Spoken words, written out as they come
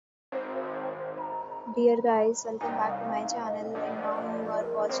Dear guys, welcome back to my channel and now you are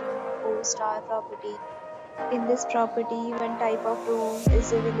watching a 4-star property. In this property, one type of room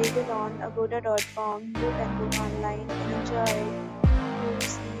is available on agoda.com. You can book online and enjoy it. You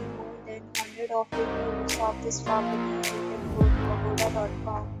see more than 100 of reviews of this property. You can go to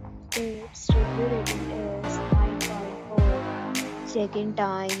agoda.com. Its review rating is 9.4. Check-in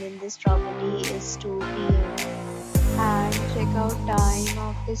time in this property is 2 p.m. and checkout time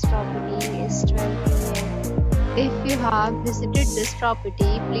of this property is 12 p.m. If you have visited this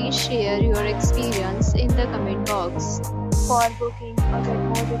property, please share your experience in the comment box. For booking or get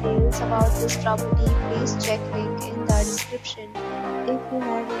more details about this property, please check link in the description. If you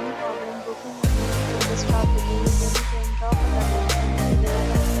have any problem booking or visiting this property, then you can drop a comment and we will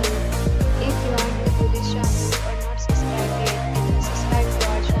help you. If you are new to this channel or not subscribed yet, please subscribe to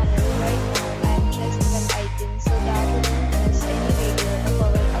our channel right now and press the bell icon so that you don't miss any video of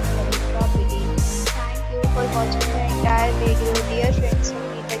our upcoming property. Thank you for watching the entire video. Dear friends, we'll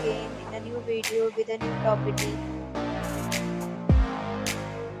meet again in a new video with a new property.